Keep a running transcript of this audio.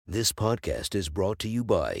This podcast is brought to you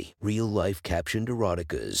by Real Life Captioned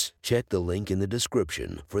Eroticas. Check the link in the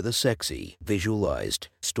description for the sexy, visualized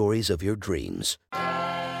stories of your dreams.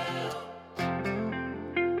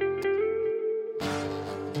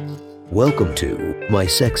 Welcome to My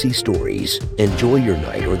Sexy Stories. Enjoy your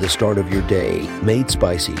night or the start of your day, made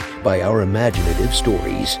spicy by our imaginative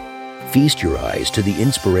stories. Feast your eyes to the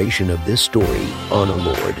inspiration of this story, Anna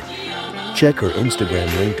Lord. Check her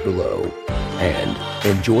Instagram linked below and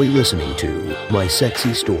enjoy listening to My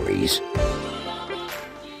Sexy Stories.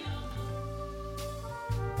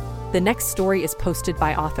 The next story is posted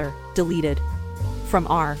by author, deleted, from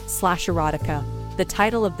r/erotica. The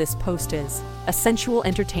title of this post is A Sensual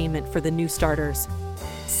Entertainment for the New Starters.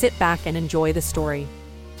 Sit back and enjoy the story.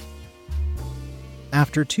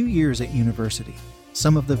 After 2 years at university,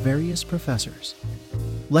 some of the various professors,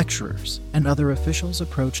 lecturers, and other officials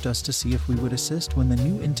approached us to see if we would assist when the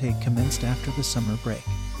new intake commenced after the summer break.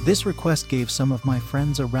 This request gave some of my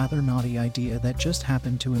friends a rather naughty idea that just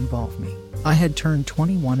happened to involve me. I had turned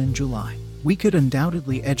 21 in July. We could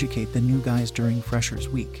undoubtedly educate the new guys during Freshers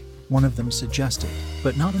Week, one of them suggested,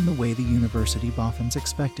 but not in the way the university boffins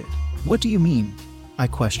expected. What do you mean? I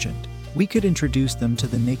questioned. We could introduce them to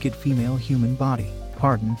the naked female human body.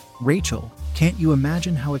 Pardon, Rachel, can't you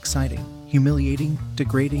imagine how exciting, humiliating,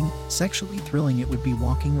 degrading, sexually thrilling it would be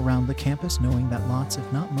walking around the campus knowing that lots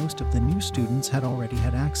if not most of the new students had already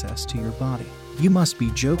had access to your body? You must be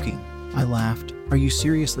joking, I laughed. Are you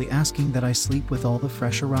seriously asking that I sleep with all the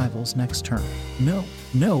fresh arrivals next term?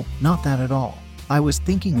 No, not that at all. I was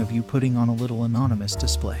thinking of you putting on a little anonymous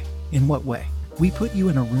display. In what way? We put you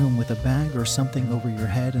in a room with a bag or something over your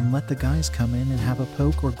head and let the guys come in and have a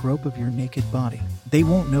poke or grope of your naked body. They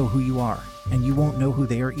won't know who you are, and you won't know who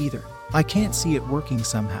they are either. I can't see it working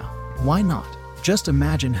somehow. Why not? Just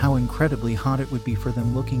imagine how incredibly hot it would be for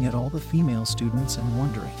them looking at all the female students and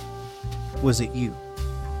wondering, was it you?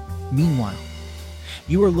 Meanwhile,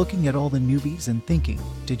 you are looking at all the newbies and thinking,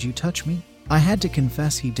 did you touch me? I had to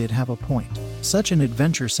confess he did have a point. Such an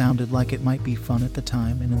adventure sounded like it might be fun at the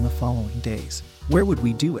time and in the following days. Where would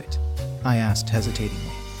we do it? I asked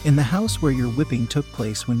hesitatingly. In the house where your whipping took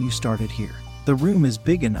place when you started here. The room is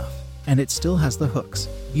big enough, and it still has the hooks.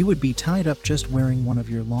 You would be tied up just wearing one of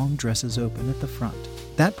your long dresses open at the front.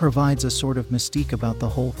 That provides a sort of mystique about the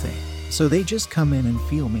whole thing. So they just come in and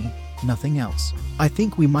feel me, nothing else. I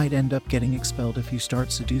think we might end up getting expelled if you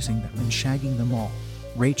start seducing them and shagging them all.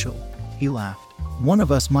 Rachel, he laughed. One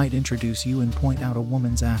of us might introduce you and point out a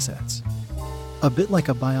woman's assets. A bit like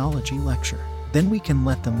a biology lecture. Then we can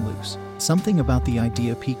let them loose. Something about the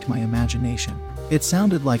idea piqued my imagination. It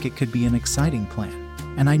sounded like it could be an exciting plan,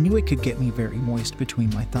 and I knew it could get me very moist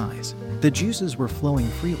between my thighs. The juices were flowing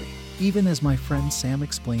freely, even as my friend Sam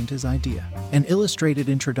explained his idea. An illustrated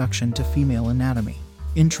introduction to female anatomy.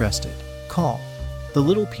 Interested? Call. The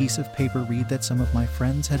little piece of paper read that some of my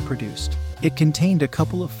friends had produced. It contained a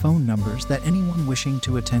couple of phone numbers that anyone wishing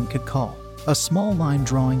to attend could call. A small line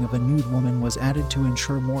drawing of a nude woman was added to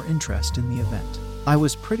ensure more interest in the event. I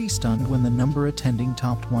was pretty stunned when the number attending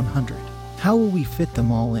topped 100. How will we fit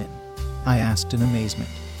them all in? I asked in amazement.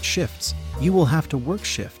 Shifts. You will have to work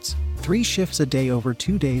shifts. 3 shifts a day over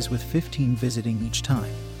 2 days with 15 visiting each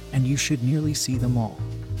time. And you should nearly see them all.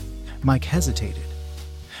 Mike hesitated.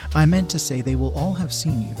 I meant to say they will all have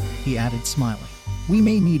seen you, he added smiling. We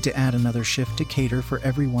may need to add another shift to cater for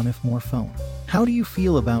everyone if more phone. How do you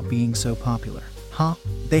feel about being so popular? Huh?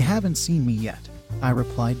 They haven't seen me yet, I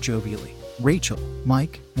replied jovially. Rachel,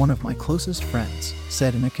 Mike, one of my closest friends,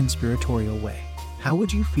 said in a conspiratorial way. How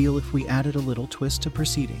would you feel if we added a little twist to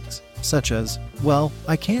proceedings? Such as, well,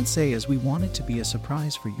 I can't say as we want it to be a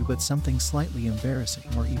surprise for you, but something slightly embarrassing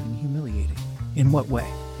or even humiliating. In what way?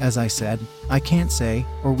 As I said, I can't say,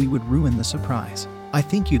 or we would ruin the surprise. I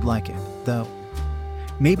think you'd like it, though.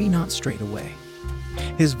 Maybe not straight away.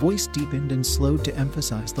 His voice deepened and slowed to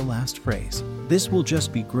emphasize the last phrase. This will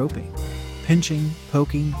just be groping, pinching,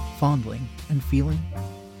 poking, fondling, and feeling?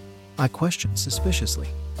 I questioned suspiciously.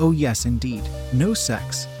 Oh yes, indeed. No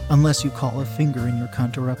sex, unless you call a finger in your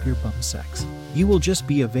cunt or up your bum sex. You will just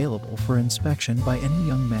be available for inspection by any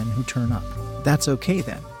young men who turn up. That's okay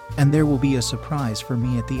then. And there will be a surprise for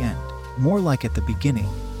me at the end. More like at the beginning.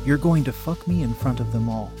 You're going to fuck me in front of them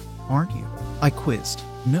all, aren't you? I quizzed.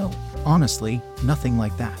 No, honestly, nothing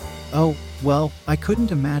like that. Oh, well, I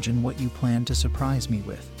couldn't imagine what you planned to surprise me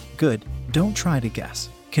with. Good, don't try to guess.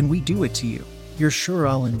 Can we do it to you? You're sure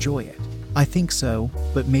I'll enjoy it? I think so,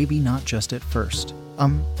 but maybe not just at first.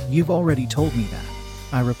 You've already told me that,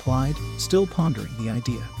 I replied, still pondering the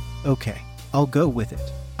idea. Okay, I'll go with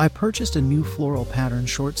it. I purchased a new floral pattern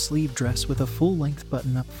short-sleeve dress with a full-length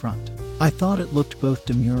button up front. I thought it looked both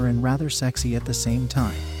demure and rather sexy at the same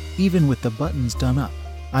time. Even with the buttons done up,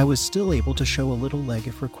 I was still able to show a little leg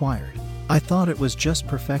if required. I thought it was just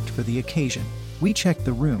perfect for the occasion. We checked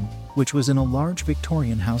the room, which was in a large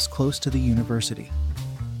Victorian house close to the university.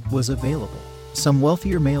 Was available. Some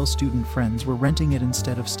wealthier male student friends were renting it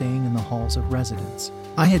instead of staying in the halls of residence.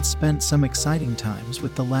 I had spent some exciting times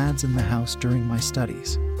with the lads in the house during my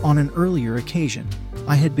studies. On an earlier occasion,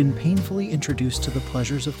 I had been painfully introduced to the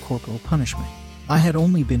pleasures of corporal punishment. I had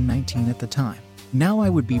only been 19 at the time. Now I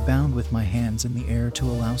would be bound with my hands in the air to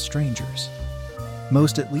allow strangers,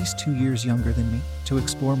 most at least 2 years younger than me, to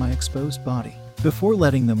explore my exposed body. Before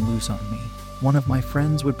letting them loose on me, one of my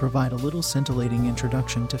friends would provide a little scintillating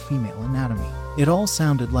introduction to female anatomy. It all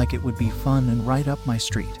sounded like it would be fun and right up my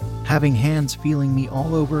street. Having hands feeling me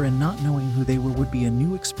all over and not knowing who they were would be a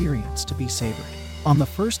new experience to be savored. On the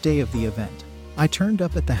first day of the event, I turned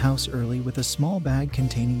up at the house early with a small bag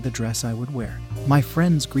containing the dress I would wear. My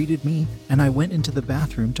friends greeted me, and I went into the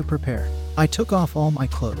bathroom to prepare. I took off all my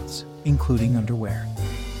clothes, including underwear,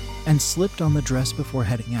 and slipped on the dress before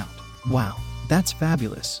heading out. Wow, that's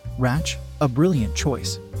fabulous, Ratch. A brilliant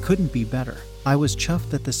choice. Couldn't be better. I was chuffed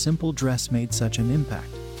that the simple dress made such an impact.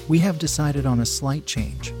 We have decided on a slight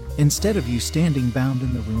change. Instead of you standing bound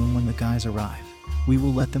in the room when the guys arrive, we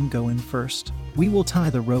will let them go in first. We will tie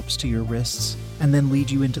the ropes to your wrists, and then lead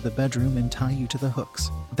you into the bedroom and tie you to the hooks.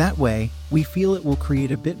 That way, we feel it will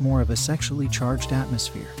create a bit more of a sexually charged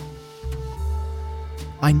atmosphere.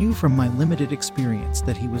 I knew from my limited experience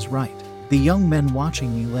that he was right. The young men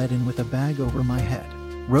watching me led in with a bag over my head,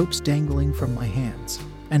 ropes dangling from my hands,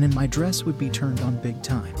 and in my dress would be turned on big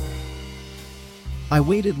time. I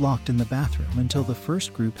waited locked in the bathroom until the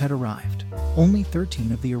first group had arrived. Only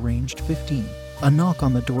 13 of the arranged 15. A knock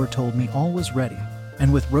on the door told me all was ready,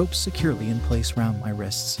 and with ropes securely in place round my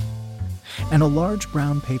wrists, and a large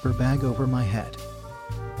brown paper bag over my head,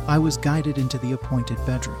 I was guided into the appointed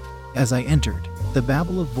bedroom. As I entered, the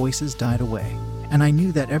babble of voices died away, and I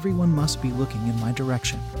knew that everyone must be looking in my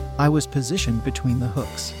direction. I was positioned between the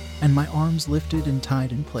hooks, and my arms lifted and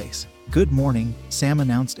tied in place. "Good morning," Sam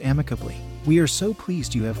announced amicably. "We are so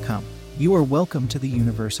pleased you have come. You are welcome to the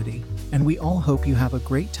university, and we all hope you have a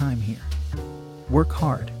great time here. Work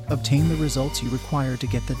hard, obtain the results you require to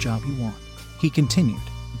get the job you want." He continued,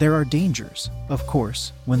 "There are dangers, of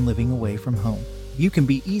course, when living away from home. You can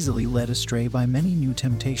be easily led astray by many new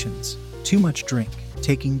temptations. Too much drink,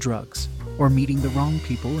 taking drugs, or meeting the wrong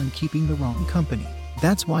people and keeping the wrong company.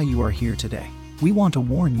 That's why you are here today. We want to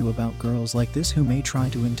warn you about girls like this who may try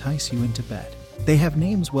to entice you into bed. They have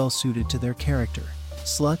names well suited to their character: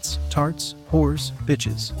 sluts, tarts, whores,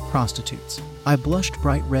 bitches, prostitutes." I blushed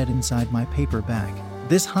bright red inside my paper bag.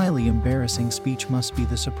 This highly embarrassing speech must be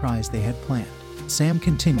the surprise they had planned. Sam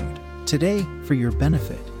continued, "Today, for your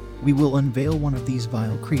benefit, we will unveil one of these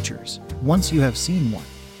vile creatures. Once you have seen one,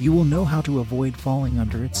 you will know how to avoid falling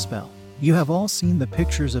under its spell. You have all seen the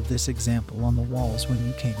pictures of this example on the walls when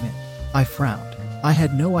you came in." I frowned. I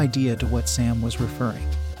had no idea to what Sam was referring.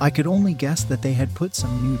 I could only guess that they had put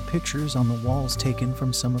some nude pictures on the walls taken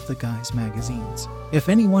from some of the guys' magazines. If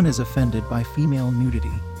anyone is offended by female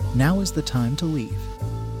nudity, now is the time to leave.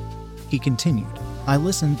 He continued. I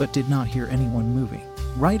listened but did not hear anyone moving.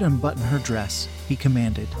 "Right, unbutton her dress," he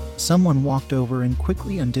commanded. Someone walked over and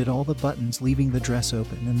quickly undid all the buttons, leaving the dress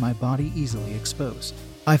open and my body easily exposed.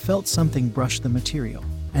 I felt something brush the material,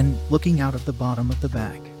 and, looking out of the bottom of the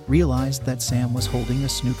bag, realized that Sam was holding a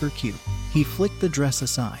snooker cue. He flicked the dress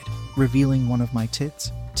aside, revealing one of my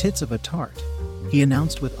tits of a tart, he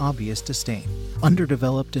announced with obvious disdain.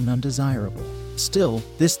 "Underdeveloped and undesirable. Still,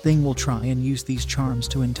 this thing will try and use these charms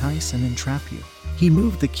to entice and entrap you." He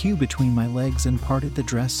moved the cue between my legs and parted the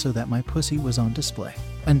dress so that my pussy was on display.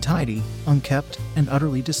 "Untidy, unkempt, and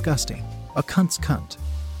utterly disgusting. A cunt's cunt,"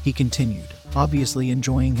 he continued, obviously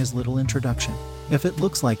enjoying his little introduction. "If it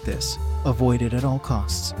looks like this, avoid it at all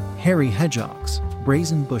costs. Hairy hedgehogs,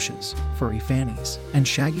 brazen bushes, furry fannies, and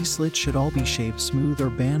shaggy slits should all be shaved smooth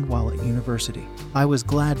or banned while at university." I was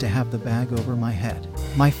glad to have the bag over my head.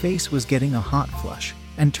 My face was getting a hot flush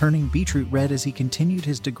and turning beetroot red as he continued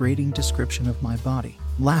his degrading description of my body.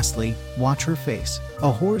 "Lastly, watch her face.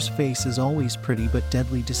 A whore's face is always pretty but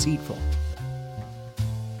deadly deceitful.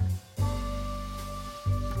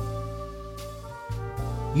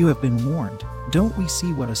 You have been warned. Don't we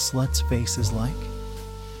see what a slut's face is like?"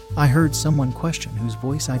 I heard someone question whose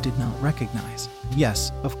voice I did not recognize.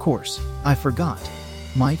 "Yes, of course. I forgot.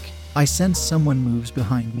 Mike." I sensed someone moves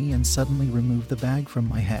behind me and suddenly removed the bag from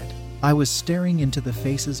my head. I was staring into the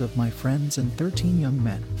faces of my friends and 13 young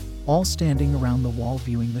men, all standing around the wall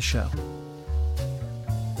viewing the show.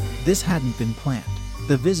 This hadn't been planned.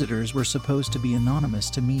 The visitors were supposed to be anonymous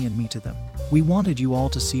to me and me to them. We wanted you all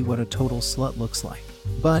to see what a total slut looks like.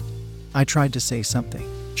 But I tried to say something.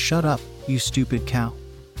 Shut up, you stupid cow.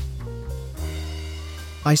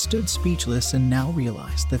 I stood speechless and now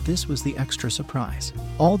realized that this was the extra surprise.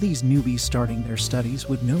 All these newbies starting their studies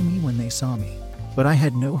would know me when they saw me, but I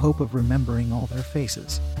had no hope of remembering all their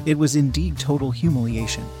faces. It was indeed total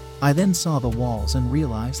humiliation. I then saw the walls and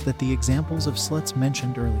realized that the examples of sluts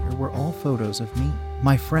mentioned earlier were all photos of me.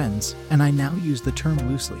 My friends, and I now use the term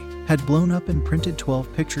loosely, had blown up and printed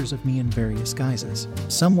 12 pictures of me in various guises.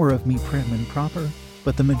 Some were of me prim and proper,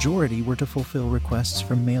 but the majority were to fulfill requests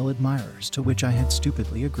from male admirers to which I had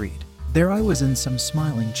stupidly agreed. There I was in some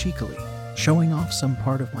smiling cheekily, showing off some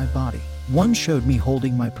part of my body. One showed me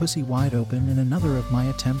holding my pussy wide open and another of my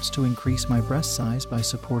attempts to increase my breast size by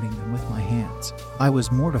supporting them with my hands. I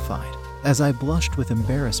was mortified. As I blushed with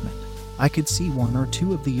embarrassment, I could see one or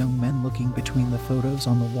two of the young men looking between the photos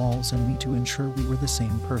on the walls and me to ensure we were the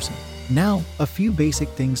same person. Now, a few basic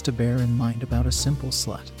things to bear in mind about a simple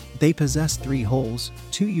slut. They possess 3 holes,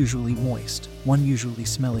 2 usually moist, 1 usually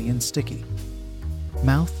smelly and sticky.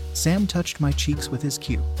 Mouth. Sam touched my cheeks with his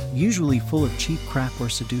cue, usually full of cheap crap or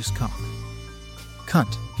seduced cock.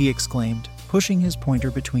 Cunt, he exclaimed, pushing his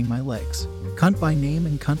pointer between my legs. Cunt by name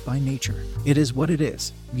and cunt by nature. It is what it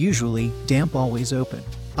is. Usually, damp, always open.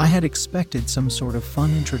 I had expected some sort of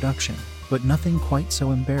fun introduction, but nothing quite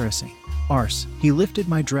so embarrassing. Arse. He lifted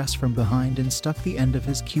my dress from behind and stuck the end of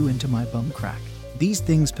his cue into my bum crack. These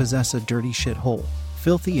things possess a dirty shithole,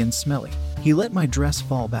 filthy and smelly. He let my dress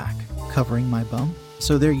fall back, covering my bum.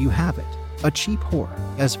 So there you have it. A cheap whore.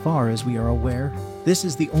 As far as we are aware, this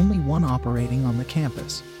is the only one operating on the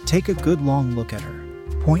campus. Take a good long look at her.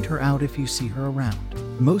 Point her out if you see her around.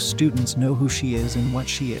 Most students know who she is and what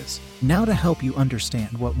she is. Now to help you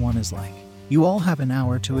understand what one is like, you all have an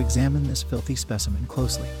hour to examine this filthy specimen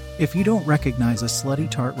closely. If you don't recognize a slutty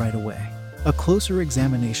tart right away, a closer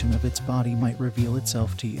examination of its body might reveal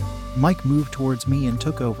itself to you. Mike moved towards me and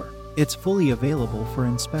took over. It's fully available for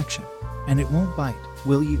inspection. And it won't bite,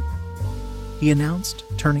 will you? He announced,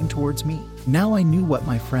 turning towards me. Now I knew what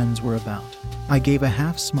my friends were about. I gave a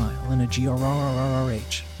half smile and a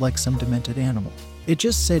grrrrh, like some demented animal. It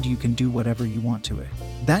just said you can do whatever you want to it.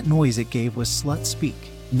 That noise it gave was slut speak.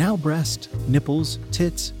 Now breast, nipples,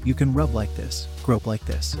 tits, you can rub like this, grope like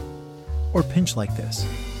this, or pinch like this.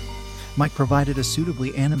 Mike provided a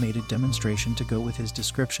suitably animated demonstration to go with his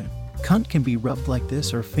description. Cunt can be rubbed like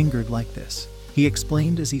this or fingered like this, he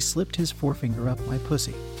explained as he slipped his forefinger up my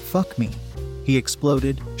pussy. Fuck me, he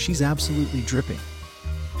exploded, she's absolutely dripping.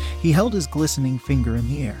 He held his glistening finger in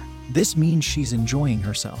the air. This means she's enjoying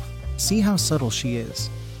herself. See how subtle she is.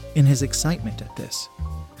 In his excitement at this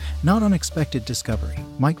not unexpected discovery,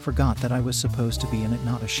 Mike forgot that I was supposed to be in it,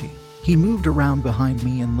 not a she. He moved around behind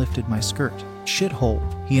me and lifted my skirt. Shithole,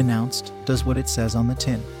 he announced, does what it says on the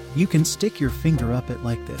tin. You can stick your finger up it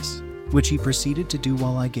like this, which he proceeded to do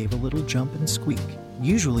while I gave a little jump and squeak.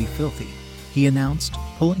 Usually filthy, he announced,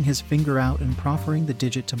 pulling his finger out and proffering the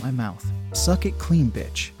digit to my mouth. Suck it clean,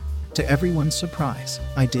 bitch. To everyone's surprise,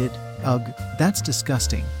 I did. Ugh, that's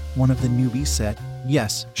disgusting, one of the newbies said.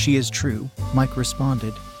 Yes, she is true, Mike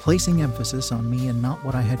responded, placing emphasis on me and not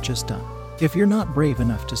what I had just done. If you're not brave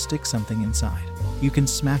enough to stick something inside, you can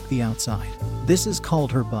smack the outside. This is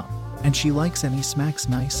called her bum, and she likes any smacks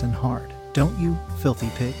nice and hard. Don't you, filthy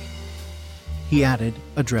pig? He added,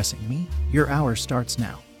 addressing me. Your hour starts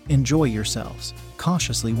now. Enjoy yourselves.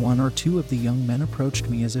 Cautiously, 1 or 2 of the young men approached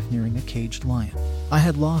me as if nearing a caged lion. I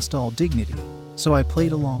had lost all dignity, so I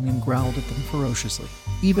played along and growled at them ferociously.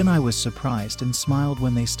 Even I was surprised and smiled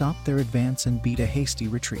when they stopped their advance and beat a hasty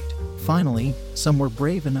retreat. Finally, some were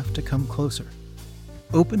brave enough to come closer,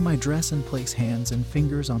 open my dress and place hands and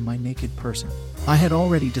fingers on my naked person. I had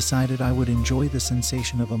already decided I would enjoy the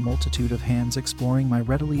sensation of a multitude of hands exploring my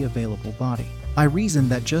readily available body. I reasoned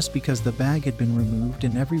that just because the bag had been removed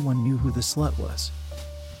and everyone knew who the slut was,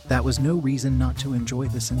 that was no reason not to enjoy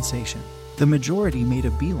the sensation. The majority made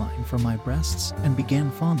a beeline for my breasts and began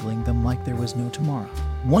fondling them like there was no tomorrow.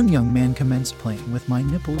 One young man commenced playing with my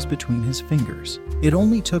nipples between his fingers. It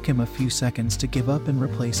only took him a few seconds to give up and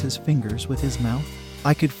replace his fingers with his mouth.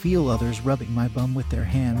 I could feel others rubbing my bum with their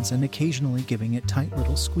hands and occasionally giving it tight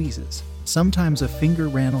little squeezes. Sometimes a finger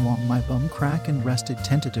ran along my bum crack and rested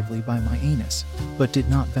tentatively by my anus, but did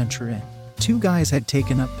not venture in. 2 guys had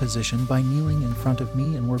taken up position by kneeling in front of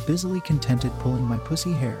me and were busily contented pulling my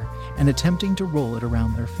pussy hair and attempting to roll it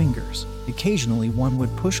around their fingers. Occasionally one would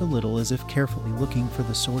push a little as if carefully looking for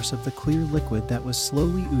the source of the clear liquid that was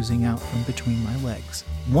slowly oozing out from between my legs.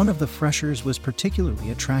 One of the freshers was particularly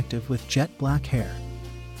attractive with jet black hair,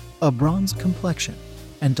 a bronze complexion,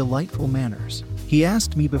 and delightful manners. He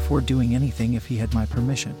asked me before doing anything if he had my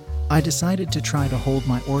permission. I decided to try to hold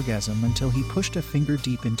my orgasm until he pushed a finger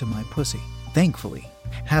deep into my pussy. Thankfully,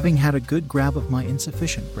 having had a good grab of my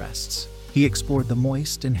insufficient breasts, he explored the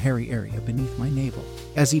moist and hairy area beneath my navel.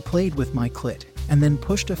 As he played with my clit and then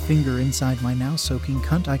pushed a finger inside my now soaking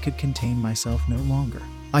cunt, I could contain myself no longer.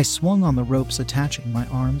 I swung on the ropes, attaching my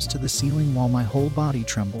arms to the ceiling while my whole body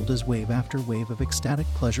trembled as wave after wave of ecstatic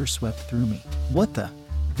pleasure swept through me. "What the?"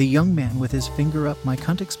 The young man with his finger up my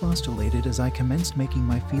cunt expostulated as I commenced making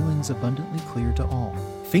my feelings abundantly clear to all.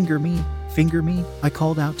 Finger me, I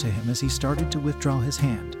called out to him as he started to withdraw his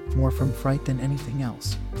hand, more from fright than anything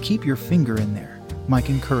else. "Keep your finger in there," Mike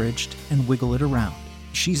encouraged, "and wiggle it around.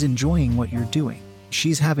 She's enjoying what you're doing.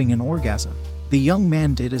 She's having an orgasm." The young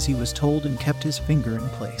man did as he was told and kept his finger in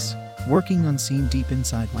place, working unseen deep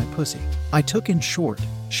inside my pussy. I took in short,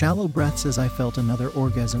 shallow breaths as I felt another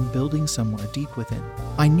orgasm building somewhere deep within.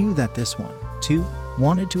 I knew that this one, too,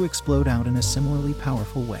 wanted to explode out in a similarly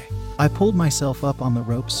powerful way. I pulled myself up on the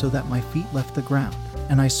ropes so that my feet left the ground,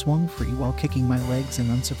 and I swung free while kicking my legs in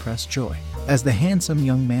unsuppressed joy. As the handsome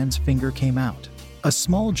young man's finger came out, a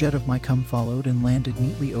small jet of my cum followed and landed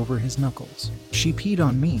neatly over his knuckles. "She peed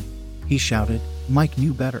on me," he shouted. Mike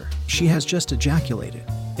knew better. "She has just ejaculated.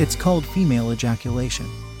 It's called female ejaculation.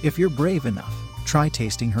 If you're brave enough, try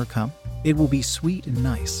tasting her cum. It will be sweet and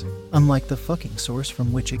nice, unlike the fucking source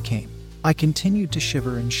from which it came." I continued to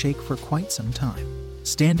shiver and shake for quite some time,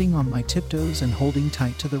 standing on my tiptoes and holding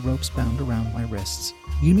tight to the ropes bound around my wrists.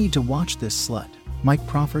 "You need to watch this slut," Mike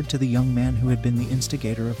proffered to the young man who had been the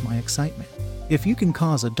instigator of my excitement. "If you can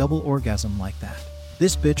cause a double orgasm like that,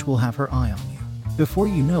 this bitch will have her eye on you. Before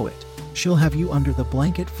you know it, she'll have you under the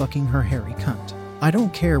blanket fucking her hairy cunt. I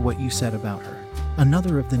don't care what you said about her."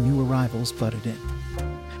 Another of the new arrivals butted in.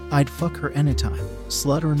 "I'd fuck her anytime,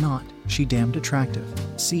 slut or not, she damned attractive.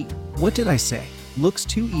 See, what did I say? Looks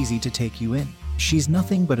too easy to take you in. She's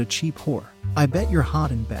nothing but a cheap whore. I bet you're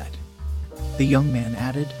hot in bed," the young man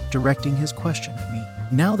added, directing his question at me.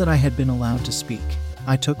 Now that I had been allowed to speak,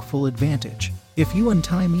 I took full advantage. "If you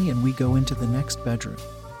untie me and we go into the next bedroom,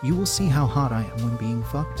 you will see how hot I am when being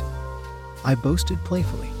fucked," I boasted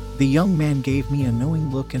playfully. The young man gave me a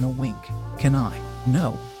knowing look and a wink. "Can I?"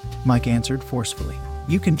 "No," Mike answered forcefully.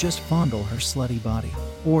 "You can just fondle her slutty body.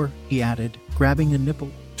 Or," he added, grabbing a nipple,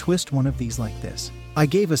 "twist one of these like this." I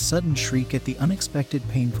gave a sudden shriek at the unexpected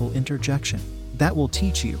painful interjection. "That will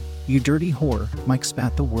teach you, you dirty whore." Mike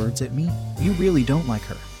spat the words at me. "You really don't like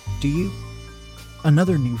her, do you?"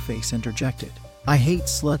 Another new face interjected. "I hate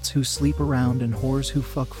sluts who sleep around and whores who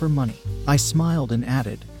fuck for money." I smiled and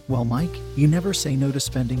added, "Well, Mike, you never say no to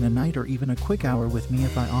spending a night or even a quick hour with me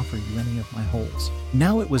if I offer you any of my holes."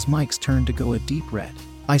 Now it was Mike's turn to go a deep red.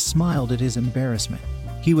 I smiled at his embarrassment.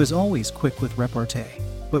 He was always quick with repartee,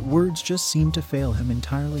 but words just seemed to fail him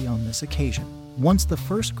entirely on this occasion. Once the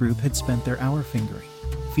first group had spent their hour fingering,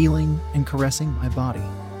 feeling, and caressing my body,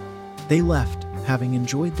 they left, having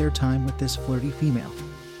enjoyed their time with this flirty female,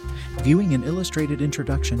 viewing an illustrated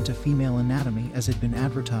introduction to female anatomy as had been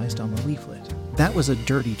advertised on the leaflet. "That was a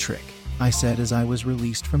dirty trick," I said as I was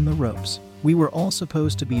released from the ropes. "We were all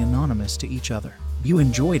supposed to be anonymous to each other. You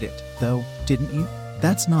enjoyed it, though, didn't you?"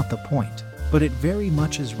 "That's not the point, but it very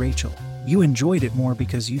much is, Rachel. You enjoyed it more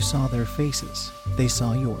because you saw their faces, they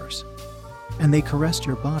saw yours, and they caressed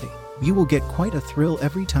your body. You will get quite a thrill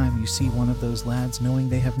every time you see one of those lads knowing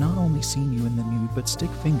they have not only seen you in the nude but stick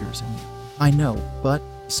fingers in you." "I know, but..."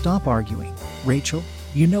 "Stop arguing, Rachel.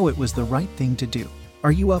 You know it was the right thing to do.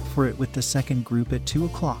 Are you up for it with the second group at 2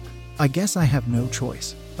 o'clock? I guess I have no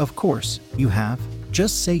choice." "Of course, you have.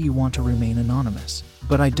 Just say you want to remain anonymous."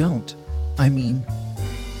 "But I don't. I mean,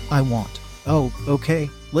 I want." "Oh, okay,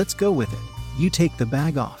 let's go with it. You take the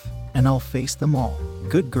bag off, and I'll face them all."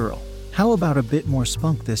 "Good girl. How about a bit more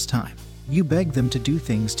spunk this time? You beg them to do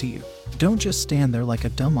things to you. Don't just stand there like a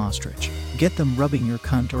dumb ostrich. Get them rubbing your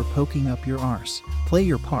cunt or poking up your arse. Play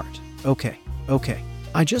your part." Okay.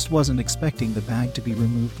 I just wasn't expecting the bag to be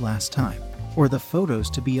removed last time, or the photos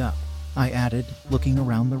to be up," I added, looking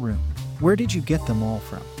around the room. "Where did you get them all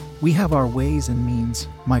from?" "We have our ways and means,"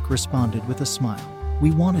 Mike responded with a smile.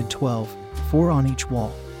 "We wanted 12, 4 on each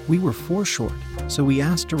wall. We were 4 short, so we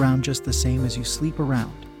asked around just the same as you sleep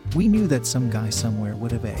around. We knew that some guy somewhere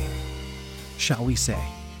would have a, shall we say,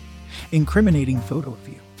 incriminating photo of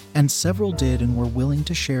you. and several did and were willing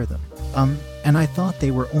to share them. And I thought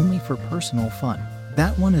they were only for personal fun.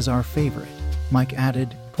 That one is our favorite, Mike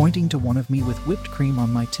added, pointing to one of me with whipped cream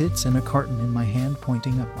on my tits and a carton in my hand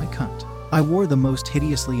pointing up my cunt. I wore the most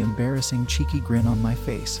hideously embarrassing cheeky grin on my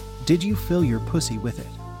face. Did you fill your pussy with it?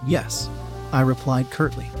 Yes, I replied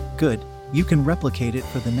curtly. Good, you can replicate it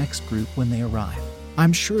for the next group when they arrive.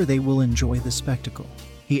 I'm sure they will enjoy the spectacle,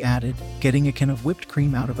 he added, getting a can of whipped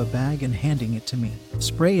cream out of a bag and handing it to me.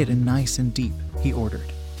 Spray it in nice and deep, he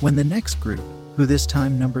ordered. When the next group, who this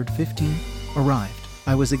time numbered 15, arrived,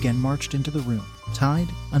 I was again marched into the room, tied,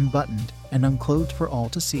 unbuttoned, and unclothed for all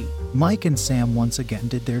to see. Mike and Sam once again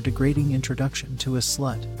did their degrading introduction to a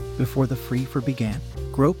slut before the free-for began.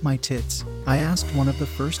 Grope my tits, I asked one of the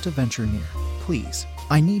first to venture near. Please,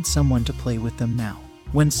 I need someone to play with them now.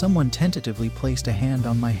 When someone tentatively placed a hand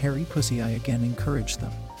on my hairy pussy, I again encouraged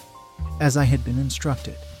them. As I had been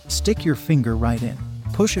instructed, stick your finger right in.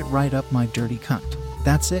 Push it right up my dirty cunt.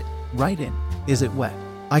 That's it, right in. Is it wet?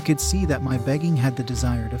 I could see that my begging had the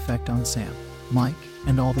desired effect on Sam, Mike,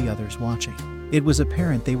 and all the others watching. It was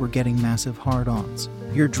apparent they were getting massive hard-ons.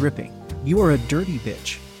 You're dripping. You are a dirty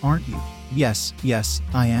bitch, aren't you? Yes,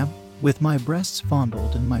 I am. With my breasts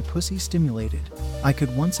fondled and my pussy stimulated, I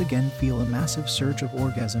could once again feel a massive surge of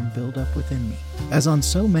orgasm build up within me. As on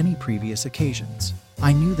so many previous occasions,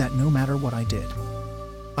 I knew that no matter what I did,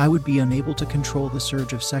 I would be unable to control the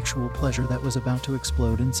surge of sexual pleasure that was about to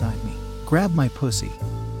explode inside me. Grab my pussy,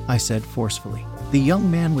 I said forcefully. The young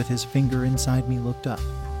man with his finger inside me looked up,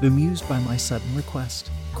 bemused by my sudden request.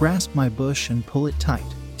 Grasp my bush and pull it tight.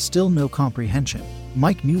 Still no comprehension.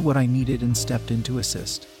 Mike knew what I needed and stepped in to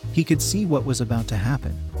assist. He could see what was about to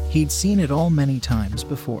happen. He'd seen it all many times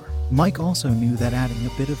before. Mike also knew that adding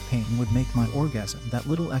a bit of pain would make my orgasm that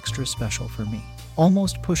little extra special for me.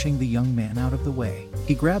 Almost pushing the young man out of the way,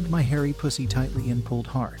 he grabbed my hairy pussy tightly and pulled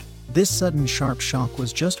hard. This sudden sharp shock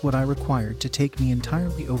was just what I required to take me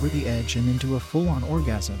entirely over the edge and into a full-on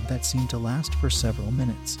orgasm that seemed to last for several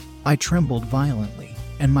minutes. I trembled violently,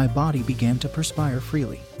 and my body began to perspire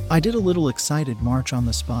freely. I did a little excited march on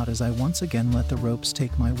the spot as I once again let the ropes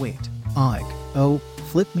take my weight. Ugh, oh,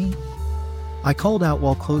 flip me? I called out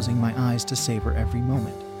while closing my eyes to savor every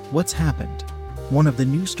moment. What's happened? One of the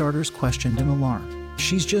new starters questioned in alarm.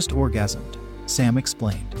 She's just orgasmed, Sam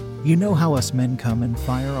explained. You know how us men come and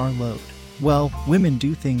fire our load. Well, women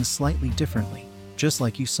do things slightly differently, just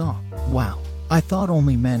like you saw. Wow, I thought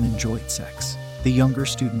only men enjoyed sex, the younger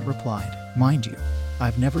student replied. Mind you,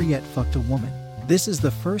 I've never yet fucked a woman. This is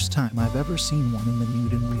the first time I've ever seen one in the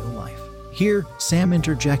nude in real life. Here, Sam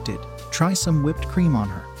interjected, try some whipped cream on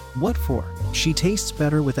her. What for? She tastes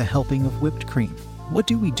better with a helping of whipped cream. What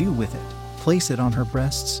do we do with it? Place it on her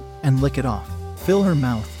breasts and lick it off. Fill her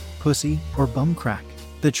mouth, pussy, or bum crack.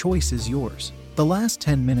 The choice is yours. The last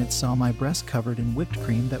 10 minutes saw my breast covered in whipped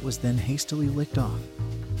cream that was then hastily licked off,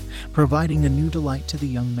 providing a new delight to the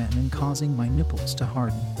young men and causing my nipples to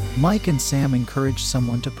harden. Mike and Sam encouraged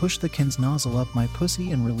someone to push the Ken's nozzle up my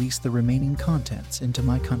pussy and release the remaining contents into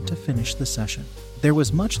my cunt to finish the session. There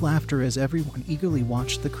was much laughter as everyone eagerly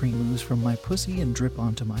watched the cream ooze from my pussy and drip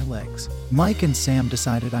onto my legs. Mike and Sam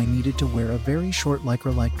decided I needed to wear a very short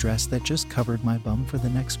lycra-like dress that just covered my bum for the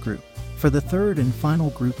next group. For the third and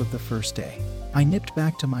final group of the first day, I nipped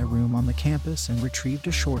back to my room on the campus and retrieved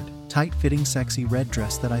a short, tight-fitting sexy red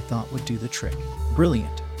dress that I thought would do the trick.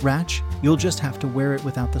 Brilliant. Ratch, you'll just have to wear it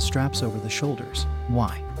without the straps over the shoulders.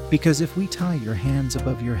 Why? Because if we tie your hands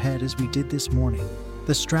above your head as we did this morning,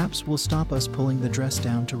 the straps will stop us pulling the dress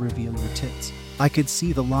down to reveal your tits. I could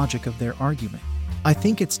see the logic of their argument. I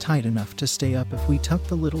think it's tight enough to stay up if we tuck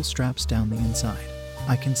the little straps down the inside,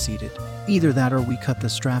 I conceded. Either that or we cut the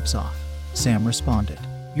straps off, Sam responded.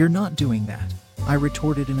 You're not doing that, I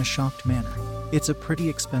retorted in a shocked manner. It's a pretty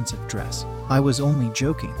expensive dress. I was only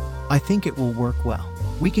joking. I think it will work well.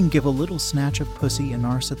 We can give a little snatch of pussy and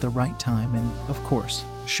arse at the right time and, of course,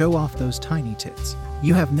 show off those tiny tits.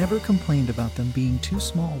 You have never complained about them being too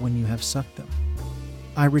small when you have sucked them,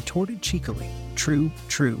 I retorted cheekily. True,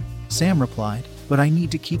 Sam replied, but I need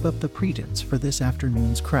to keep up the pretense for this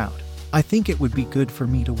afternoon's crowd. I think it would be good for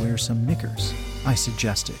me to wear some knickers, I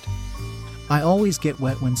suggested. I always get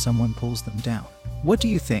wet when someone pulls them down. What do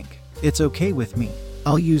you think? It's okay with me.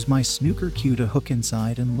 I'll use my snooker cue to hook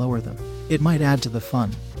inside and lower them. It might add to the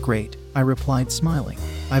fun. Great, I replied, smiling.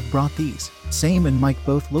 I've brought these. Sam and Mike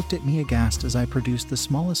both looked at me aghast as I produced the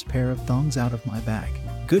smallest pair of thongs out of my bag.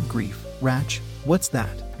 Good grief, Ratch, what's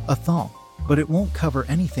that? A thong. But it won't cover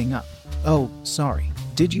anything up. Oh, sorry.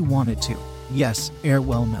 Did you want it to? Yes,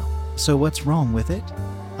 well no. So what's wrong with it?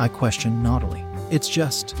 I questioned naughtily. It's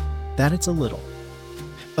just that it's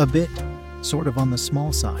a bit Sort of on the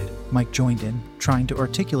small side, Mike joined in, trying to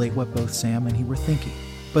articulate what both Sam and he were thinking.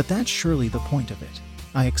 But that's surely the point of it.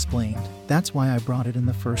 I explained. That's why I brought it in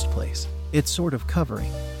the first place. It's sort of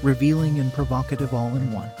covering, revealing and provocative all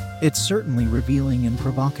in one. It's certainly revealing and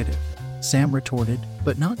provocative, Sam retorted,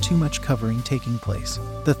 but not too much covering taking place.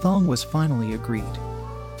 The thong was finally agreed.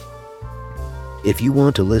 If you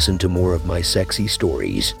want to listen to more of my sexy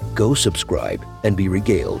stories, go subscribe and be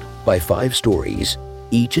regaled by 5 stories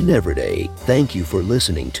each and every day. Thank you for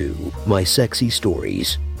listening to My Sexy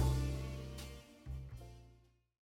Stories.